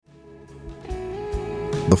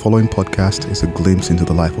The following podcast is a glimpse into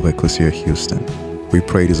the life of Ecclesia Houston. We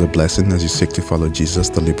pray it is a blessing as you seek to follow Jesus,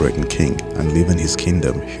 the liberating King, and live in his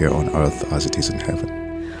kingdom here on earth as it is in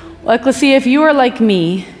heaven. Well, Ecclesia, if you are like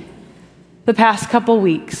me, the past couple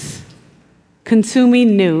weeks,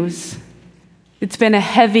 consuming news, it's been a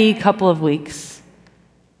heavy couple of weeks.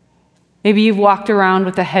 Maybe you've walked around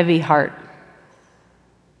with a heavy heart.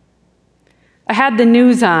 I had the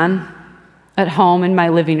news on at home in my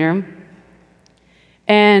living room,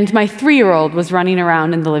 and my 3-year-old was running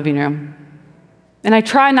around in the living room. And I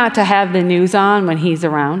try not to have the news on when he's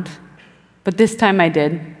around, but this time I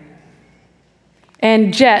did.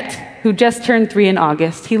 And Jet, who just turned 3 in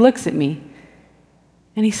August, he looks at me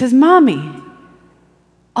and he says, "Mommy,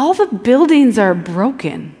 all the buildings are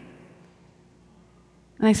broken."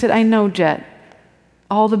 And I said, "I know, Jet,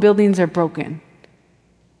 all the buildings are broken."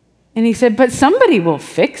 And he said, "But somebody will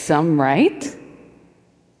fix them, right?"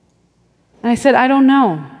 And I said, "I don't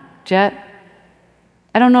know, Jet.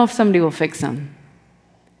 I don't know if somebody will fix them."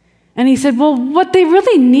 And he said, "Well, what they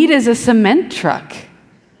really need is a cement truck."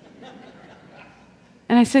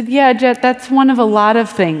 And I said, "Yeah, Jet, that's one of a lot of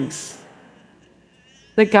things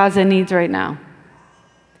that Gaza needs right now."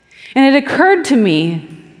 And it occurred to me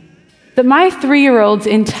that my 3-year-old's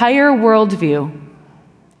entire worldview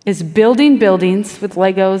is building buildings with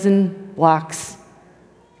Legos and blocks,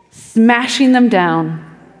 smashing them down,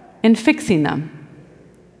 and fixing them.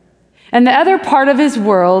 And the other part of his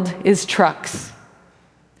world is trucks.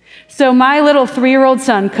 So my little 3-year-old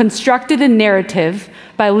son constructed a narrative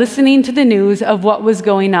by listening to the news of what was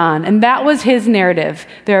going on. And that was his narrative.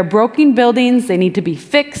 There are broken buildings, they need to be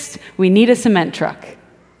fixed, we need a cement truck.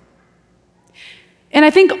 And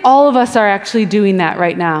I think all of us are actually doing that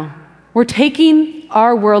right now. We're taking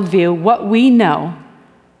our worldview, what we know,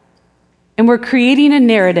 and we're creating a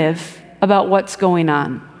narrative about what's going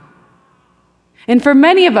on. And for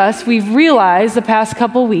many of us, we've realized the past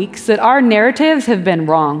couple weeks that our narratives have been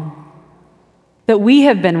wrong, that we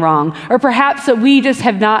have been wrong, or perhaps that we just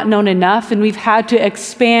have not known enough and we've had to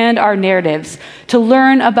expand our narratives to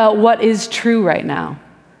learn about what is true right now.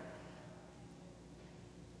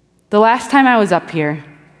 The last time I was up here,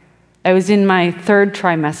 I was in my 3rd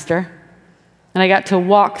trimester, and I got to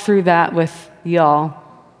walk through that with y'all.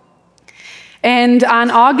 And on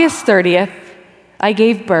August 30th, I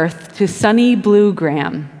gave birth to Sonny Blue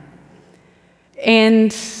Graham.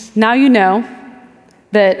 And now you know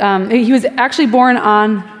that he was actually born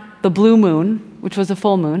on the blue moon, which was a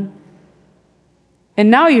full moon.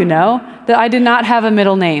 And now you know that I did not have a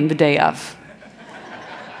middle name the day of.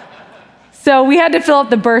 So we had to fill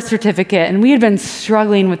out the birth certificate, and we had been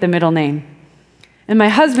struggling with the middle name. And my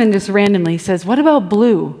husband just randomly says, "What about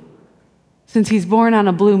Blue, since he's born on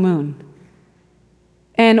a blue moon?"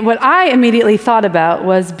 And what I immediately thought about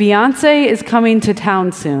was Beyonce is coming to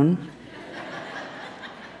town soon,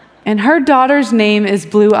 and her daughter's name is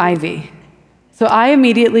Blue Ivy. So I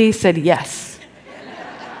immediately said yes.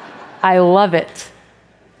 I love it.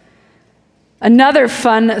 Another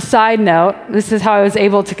fun side note, this is how I was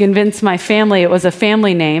able to convince my family it was a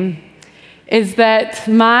family name, is that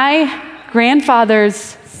my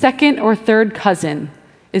grandfather's 2nd or 3rd cousin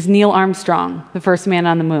is Neil Armstrong, the first man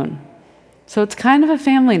on the moon. So it's kind of a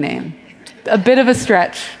family name, a bit of a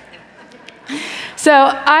stretch. So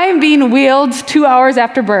I'm being wheeled 2 hours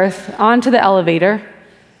after birth onto the elevator,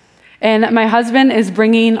 and my husband is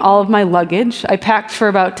bringing all of my luggage. I packed for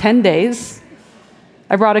about 10 days.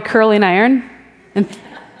 I brought a curling iron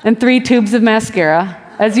and 3 tubes of mascara,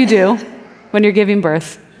 as you do when you're giving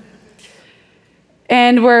birth.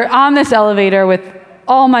 And we're on this elevator with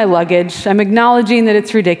all my luggage. I'm acknowledging that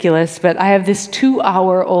it's ridiculous, but I have this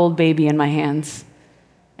 2-hour-old baby in my hands,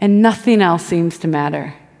 and nothing else seems to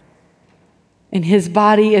matter. And his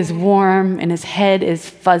body is warm, and his head is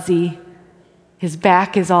fuzzy. His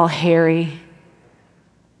back is all hairy.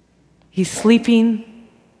 He's sleeping,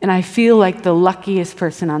 and I feel like the luckiest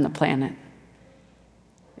person on the planet.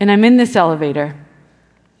 And I'm in this elevator,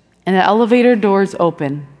 and the elevator doors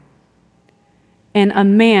open, and a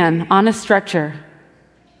man on a stretcher,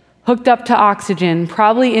 hooked up to oxygen,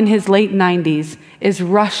 probably in his late 90s, is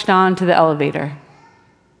rushed onto the elevator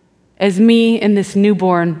as me and this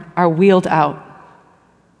newborn are wheeled out.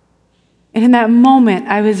 And in that moment,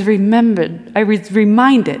 I was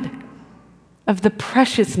reminded of the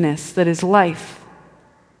preciousness that is life,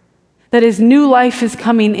 that as new life is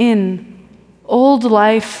coming in, old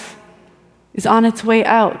life is on its way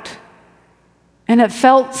out. And it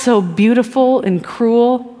felt so beautiful and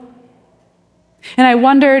cruel. And I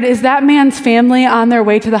wondered, is that man's family on their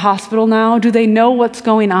way to the hospital now? Do they know what's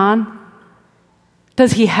going on?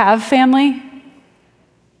 Does he have family?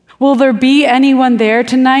 Will there be anyone there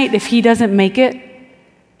tonight if he doesn't make it?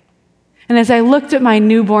 And as I looked at my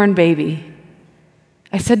newborn baby,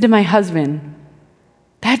 I said to my husband,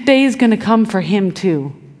 that day is going to come for him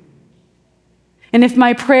too. And if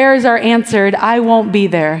my prayers are answered, I won't be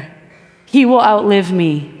there. He will outlive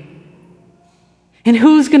me. And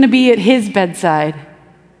who's going to be at his bedside?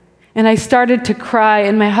 And I started to cry,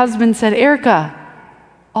 and my husband said, Ericka,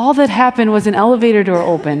 all that happened was an elevator door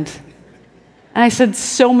opened. And I said,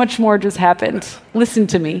 so much more just happened. Listen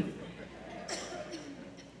to me.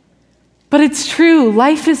 But it's true,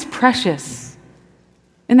 life is precious.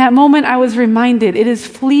 In that moment, I was reminded it is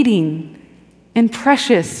fleeting and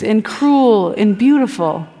precious and cruel and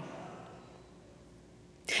beautiful.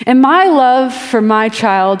 And my love for my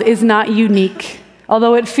child is not unique,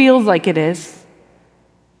 although it feels like it is.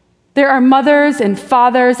 There are mothers and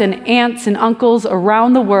fathers and aunts and uncles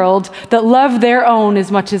around the world that love their own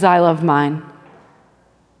as much as I love mine.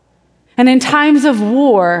 And in times of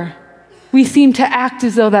war, we seem to act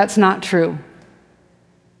as though that's not true.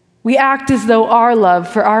 We act as though our love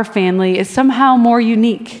for our family is somehow more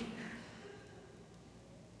unique.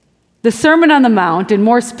 The Sermon on the Mount, and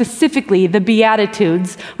more specifically, the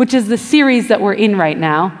Beatitudes, which is the series that we're in right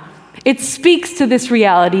now, it speaks to this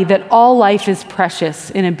reality that all life is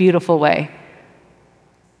precious in a beautiful way.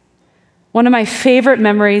 One of my favorite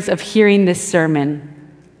memories of hearing this sermon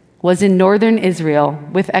was in northern Israel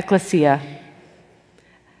with Ecclesia.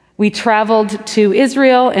 We traveled to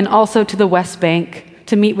Israel and also to the West Bank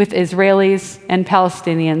to meet with Israelis and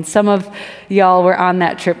Palestinians. Some of y'all were on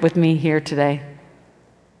that trip with me here today.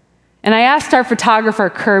 And I asked our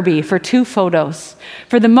photographer, Kirby, for 2 photos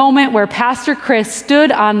for the moment where Pastor Chris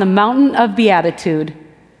stood on the mountain of Beatitude,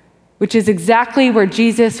 which is exactly where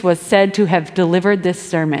Jesus was said to have delivered this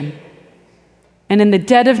sermon. And in the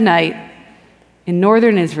dead of night, in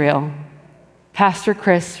northern Israel, Pastor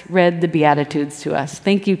Chris read the Beatitudes to us.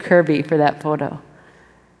 Thank you, Kirby, for that photo.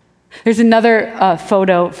 There's another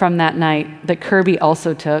photo from that night that Kirby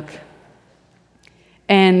also took,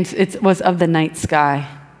 and it was of the night sky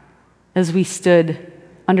as we stood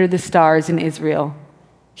under the stars in Israel,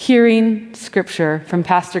 hearing scripture from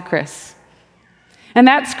Pastor Chris. And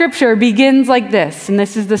that scripture begins like this, and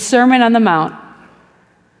this is the Sermon on the Mount.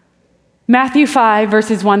 Matthew 5,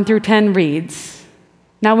 verses 1 through 10 reads,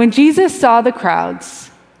 Now when Jesus saw the crowds,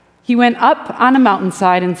 he went up on a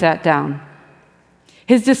mountainside and sat down.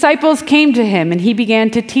 His disciples came to him, and he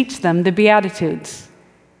began to teach them the Beatitudes.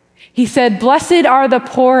 He said, Blessed are the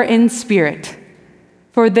poor in spirit,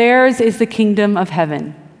 for theirs is the kingdom of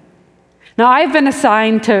heaven. Now, I've been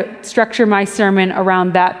assigned to structure my sermon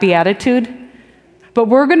around that beatitude, but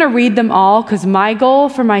we're going to read them all because my goal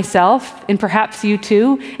for myself, and perhaps you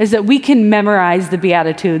too, is that we can memorize the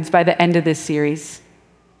Beatitudes by the end of this series.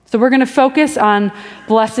 So we're going to focus on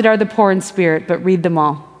blessed are the poor in spirit, but read them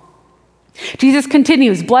all. Jesus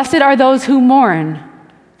continues, Blessed are those who mourn,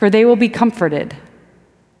 for they will be comforted.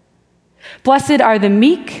 Blessed are the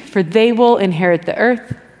meek, for they will inherit the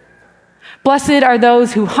earth. Blessed are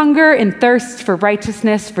those who hunger and thirst for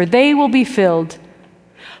righteousness, for they will be filled.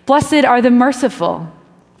 Blessed are the merciful,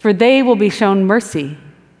 for they will be shown mercy.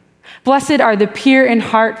 Blessed are the pure in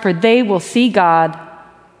heart, for they will see God.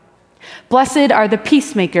 Blessed are the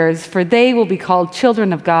peacemakers, for they will be called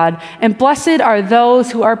children of God. And blessed are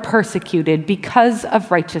those who are persecuted because of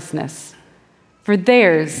righteousness, for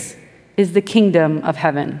theirs is the kingdom of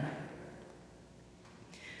heaven.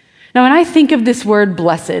 Now, when I think of this word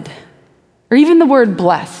blessed, or even the word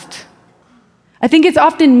blessed, I think it's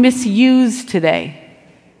often misused today.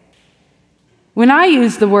 When I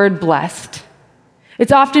use the word blessed,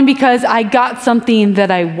 it's often because I got something that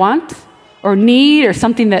I want or need or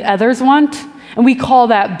something that others want, and we call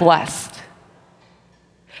that blessed.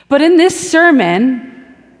 But in this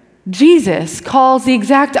sermon, Jesus calls the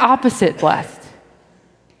exact opposite blessed.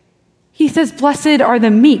 He says, Blessed are the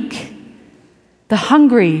meek, the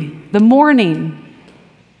hungry, the mourning.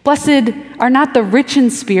 Blessed are not the rich in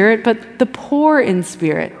spirit, but the poor in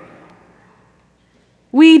spirit.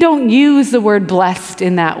 We don't use the word blessed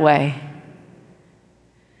in that way.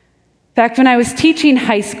 In fact, when I was teaching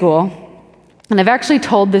high school, and I've actually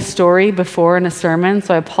told this story before in a sermon,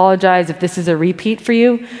 so I apologize if this is a repeat for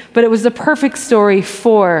you, but it was the perfect story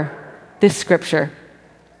for this scripture.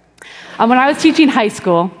 When I was teaching high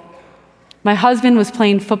school, my husband was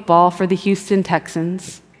playing football for the Houston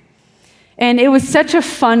Texans. And it was such a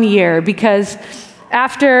fun year because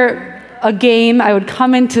after a game, I would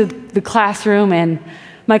come into the classroom and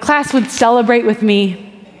my class would celebrate with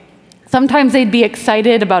me. Sometimes they'd be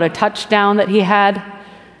excited about a touchdown that he had.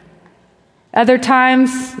 Other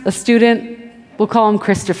times, a student, we'll call him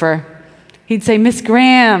Christopher. He'd say, Miss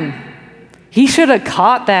Graham, he should have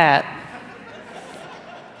caught that.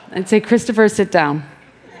 I'd say, Christopher, sit down.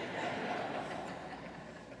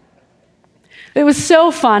 It was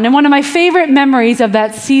so fun, and one of my favorite memories of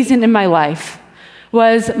that season in my life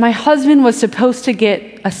was my husband was supposed to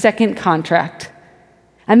get a second contract,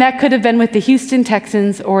 and that could have been with the Houston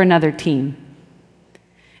Texans or another team.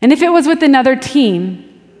 And if it was with another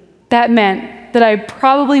team, that meant that I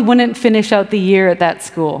probably wouldn't finish out the year at that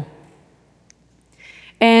school.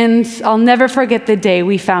 And I'll never forget the day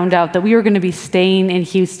we found out that we were going to be staying in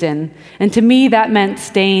Houston, and to me that meant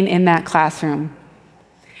staying in that classroom.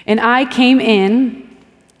 And I came in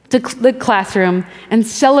to the classroom and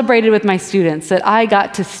celebrated with my students that I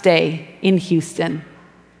got to stay in Houston.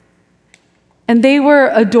 And they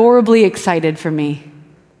were adorably excited for me.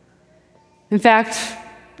 In fact,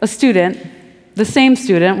 a student, the same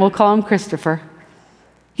student, we'll call him Christopher,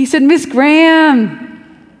 he said, Miss Graham,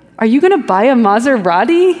 are you going to buy a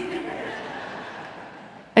Maserati?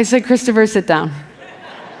 I said, Christopher, sit down.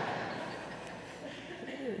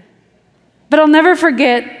 But I'll never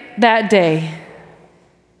forget that day,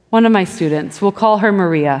 one of my students, we'll call her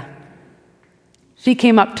Maria, she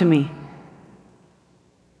came up to me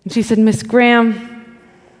and she said, Miss Graham,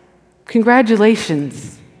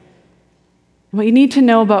 congratulations. And what you need to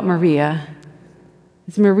know about Maria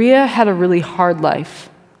is Maria had a really hard life.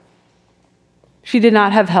 She did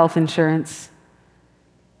not have health insurance.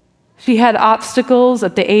 She had obstacles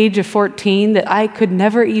at the age of 14 that I could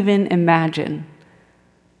never even imagine.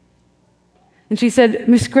 And she said,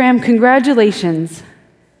 Miss Graham, congratulations.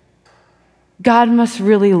 God must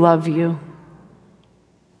really love you.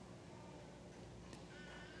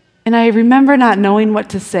 And I remember not knowing what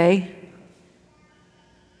to say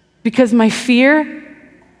because my fear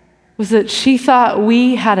was that she thought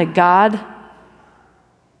we had a God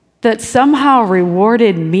that somehow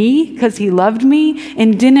rewarded me because he loved me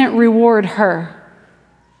and didn't reward her.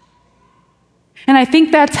 And I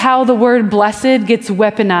think that's how the word blessed gets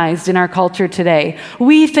weaponized in our culture today.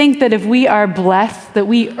 We think that if we are blessed, that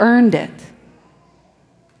we earned it.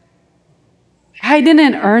 I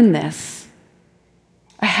didn't earn this.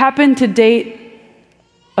 I happened to date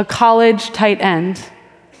a college tight end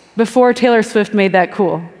before Taylor Swift made that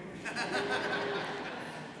cool.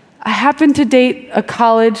 I happened to date a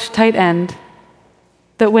college tight end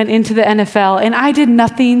that went into the NFL, and I did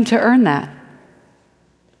nothing to earn that.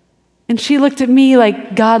 And she looked at me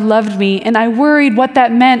like God loved me, and I worried what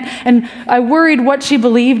that meant, and I worried what she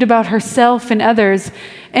believed about herself and others.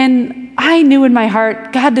 And I knew in my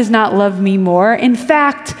heart, God does not love me more. In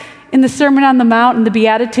fact, in the Sermon on the Mount and the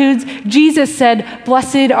Beatitudes, Jesus said,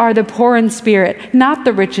 blessed are the poor in spirit, not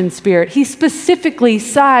the rich in spirit. He specifically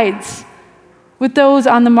sides with those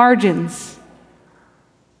on the margins.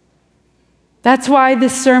 That's why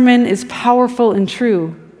this sermon is powerful and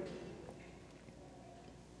true.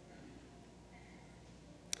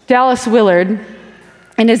 Dallas Willard,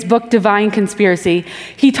 in his book, Divine Conspiracy,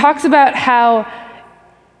 he talks about how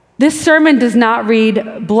this sermon does not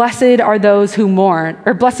read, blessed are those who mourn,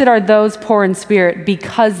 or blessed are those poor in spirit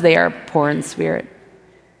because they are poor in spirit.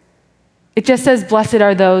 It just says, blessed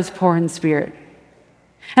are those poor in spirit.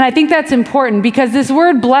 And I think that's important because this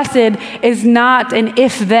word blessed is not an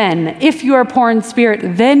if-then. If you are poor in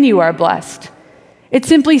spirit, then you are blessed. It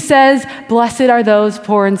simply says, blessed are those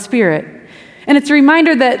poor in spirit. And it's a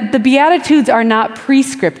reminder that the Beatitudes are not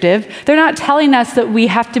prescriptive. They're not telling us that we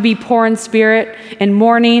have to be poor in spirit and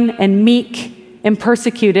mourning and meek and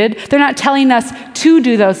persecuted. They're not telling us to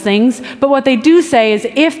do those things. But what they do say is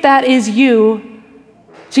if that is you,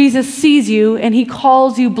 Jesus sees you and he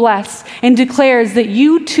calls you blessed and declares that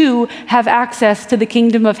you too have access to the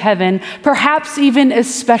kingdom of heaven, perhaps even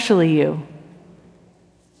especially you.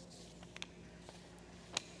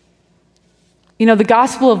 You know, the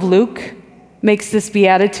Gospel of Luke makes this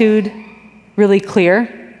beatitude really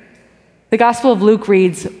clear. The Gospel of Luke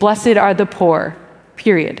reads, blessed are the poor,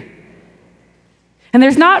 period. And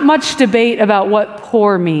there's not much debate about what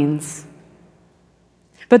poor means.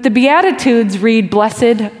 But the Beatitudes read,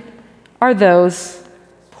 blessed are those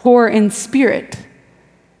poor in spirit,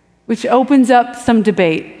 which opens up some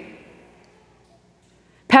debate.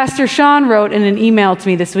 Pastor Sean wrote in an email to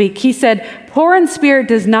me this week, he said, poor in spirit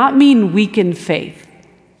does not mean weak in faith.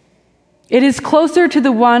 It is closer to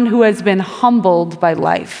the one who has been humbled by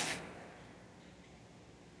life.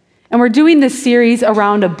 And we're doing this series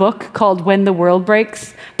around a book called When the World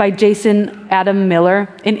Breaks by Jason Adam Miller.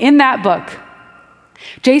 And in that book,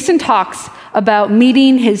 Jason talks about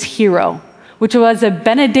meeting his hero, which was a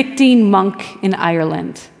Benedictine monk in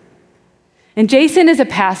Ireland. And Jason is a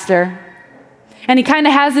pastor, And he kind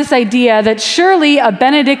of has this idea that surely a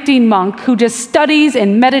Benedictine monk who just studies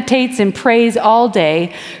and meditates and prays all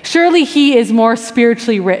day, surely he is more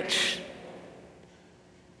spiritually rich.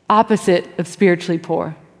 Opposite of spiritually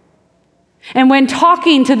poor. And when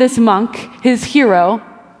talking to this monk, his hero,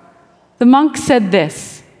 the monk said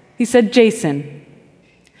this. He said, "Jason,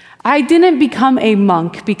 I didn't become a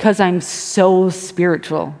monk because I'm so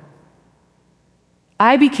spiritual.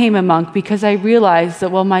 I became a monk because I realized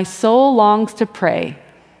that while my soul longs to pray,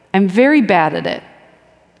 I'm very bad at it.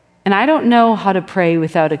 And I don't know how to pray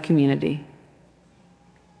without a community."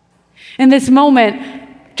 In this moment,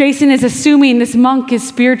 Jason is assuming this monk is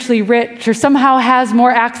spiritually rich or somehow has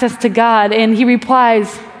more access to God, and he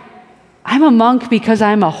replies, "I'm a monk because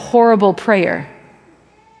I'm a horrible prayer."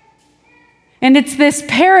 And it's this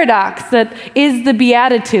paradox that is the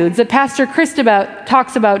Beatitudes that Pastor Christabel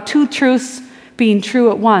talks about, two truths being true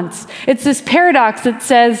at once. It's this paradox that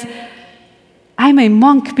says, I'm a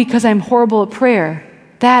monk because I'm horrible at prayer.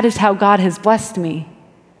 That is how God has blessed me.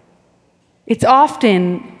 It's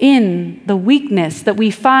often in the weakness that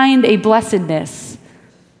we find a blessedness,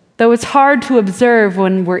 though it's hard to observe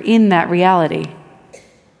when we're in that reality.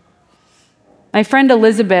 My friend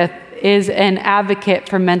Elizabeth is an advocate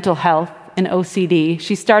for mental health and OCD.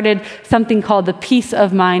 She started something called the Peace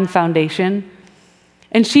of Mind Foundation,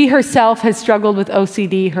 and she herself has struggled with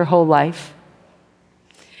OCD her whole life.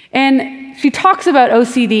 And she talks about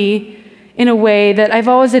OCD in a way that I've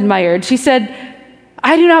always admired. She said,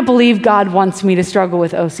 "I do not believe God wants me to struggle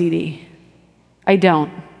with OCD. I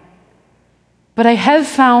don't. But I have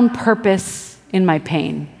found purpose in my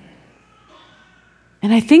pain."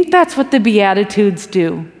 And I think that's what the Beatitudes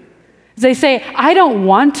do. They say, I don't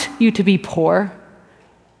want you to be poor.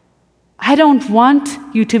 I don't want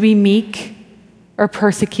you to be meek or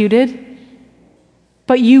persecuted.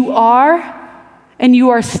 But you are, and you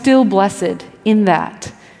are still blessed in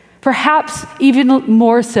that. Perhaps even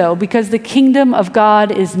more so because the kingdom of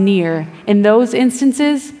God is near. In those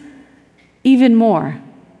instances, even more.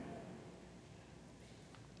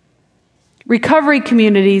 Recovery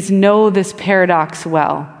communities know this paradox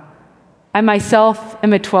well. I myself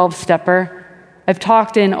am a 12-stepper. I've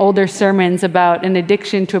talked in older sermons about an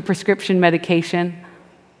addiction to a prescription medication.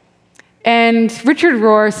 And Richard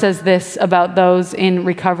Rohr says this about those in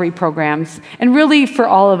recovery programs, and really for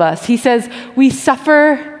all of us. He says, we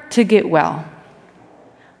suffer to get well.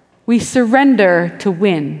 We surrender to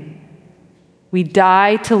win. We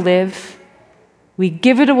die to live. We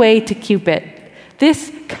give it away to keep it. This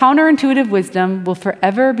counterintuitive wisdom will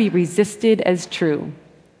forever be resisted as true.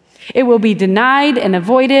 It will be denied and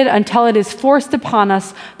avoided until it is forced upon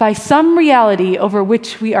us by some reality over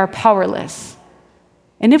which we are powerless.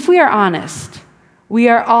 And if we are honest, we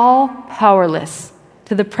are all powerless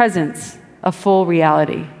to the presence of full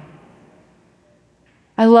reality.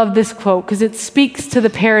 I love this quote because it speaks to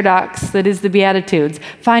the paradox that is the Beatitudes,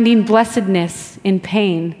 finding blessedness in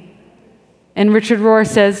pain. And Richard Rohr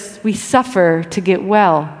says, we suffer to get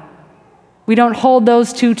well. We don't hold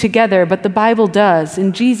those two together, but the Bible does,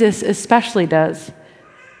 and Jesus especially does.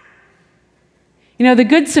 You know, the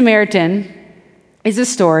Good Samaritan is a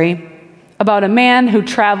story about a man who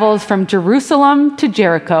travels from Jerusalem to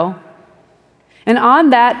Jericho, and on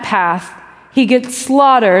that path, he gets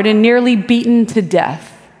slaughtered and nearly beaten to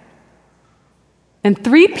death. And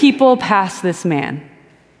 3 people pass this man.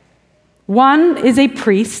 One is a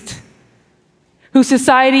priest who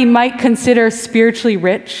society might consider spiritually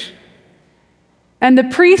rich, and the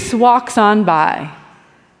priest walks on by.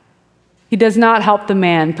 He does not help the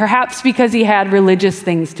man, perhaps because he had religious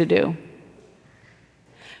things to do.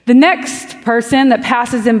 The next person that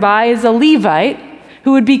passes him by is a Levite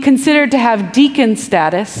who would be considered to have deacon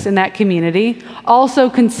status in that community, also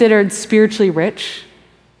considered spiritually rich.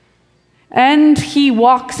 And he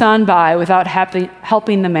walks on by without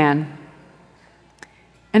helping the man.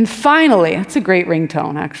 And finally, it's a great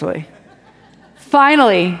ringtone, actually.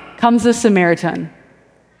 Finally comes the Samaritan.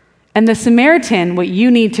 And the Samaritan, what you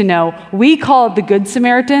need to know, we call it the Good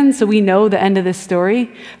Samaritan, so we know the end of this story.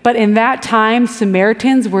 But in that time,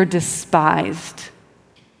 Samaritans were despised.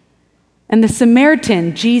 And the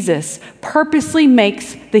Samaritan, Jesus, purposely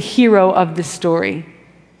makes the hero of the story.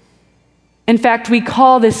 In fact, we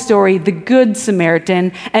call this story the Good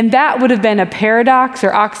Samaritan, and that would have been a paradox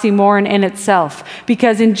or oxymoron in itself,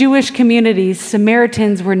 because in Jewish communities,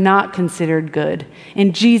 Samaritans were not considered good.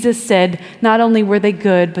 And Jesus said not only were they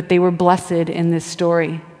good, but they were blessed in this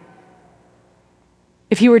story.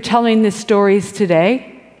 If he were telling these stories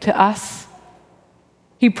today to us,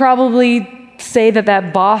 he'd probably say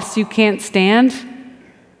that boss you can't stand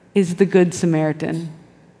is the Good Samaritan.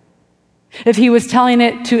 If he was telling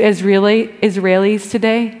it to Israelis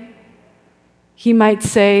today, he might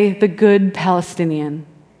say, the good Palestinian.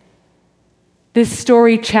 This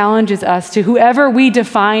story challenges us to whoever we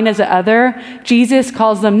define as a other, Jesus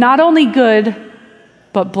calls them not only good,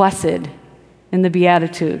 but blessed in the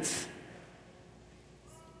Beatitudes.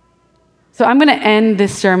 So I'm going to end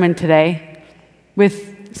this sermon today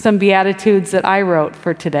with some Beatitudes that I wrote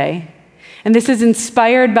for today. And this is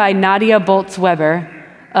inspired by Nadia Bolz-Weber,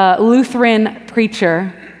 a Lutheran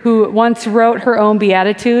preacher who once wrote her own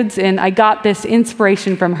Beatitudes, and I got this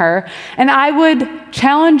inspiration from her. And I would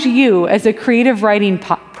challenge you as a creative writing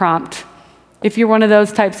prompt, if you're one of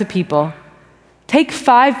those types of people, take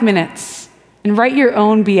 5 minutes and write your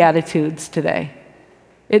own Beatitudes today.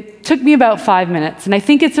 It took me about 5 minutes, and I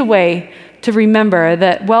think it's a way to remember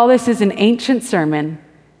that while this is an ancient sermon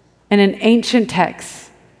and an ancient text,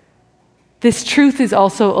 this truth is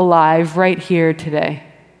also alive right here today.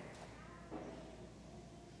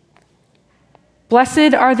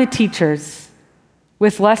 Blessed are the teachers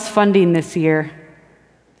with less funding this year,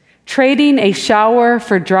 trading a shower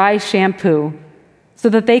for dry shampoo so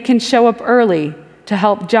that they can show up early to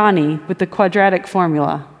help Johnny with the quadratic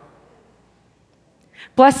formula.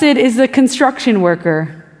 Blessed is the construction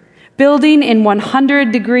worker, building in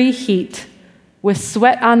 100-degree heat with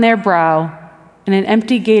sweat on their brow and an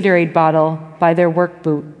empty Gatorade bottle by their work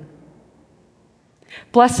boot.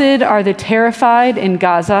 Blessed are the terrified in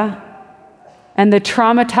Gaza and the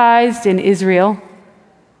traumatized in Israel.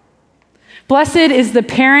 Blessed is the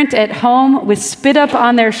parent at home with spit up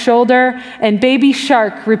on their shoulder and baby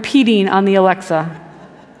shark repeating on the Alexa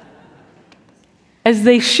as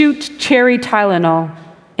they shoot cherry Tylenol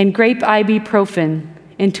and grape ibuprofen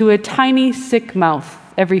into a tiny sick mouth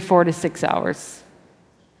every 4 to 6 hours.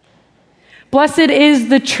 Blessed is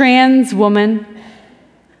the trans woman,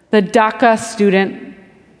 the DACA student,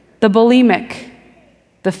 the bulimic,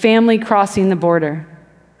 the family crossing the border,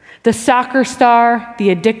 the soccer star,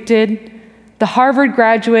 the addicted, the Harvard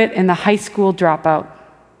graduate, and the high school dropout.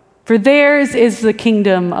 For theirs is the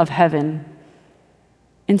kingdom of heaven.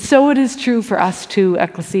 And so it is true for us too,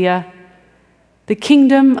 Ecclesia. The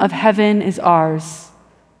kingdom of heaven is ours,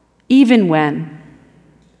 even when,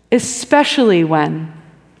 especially when,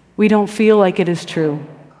 we don't feel like it is true.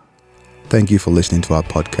 Thank you for listening to our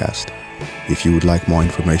podcast. If you would like more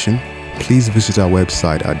information, please visit our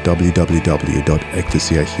website at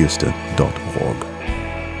www.ecclesiahouston.org.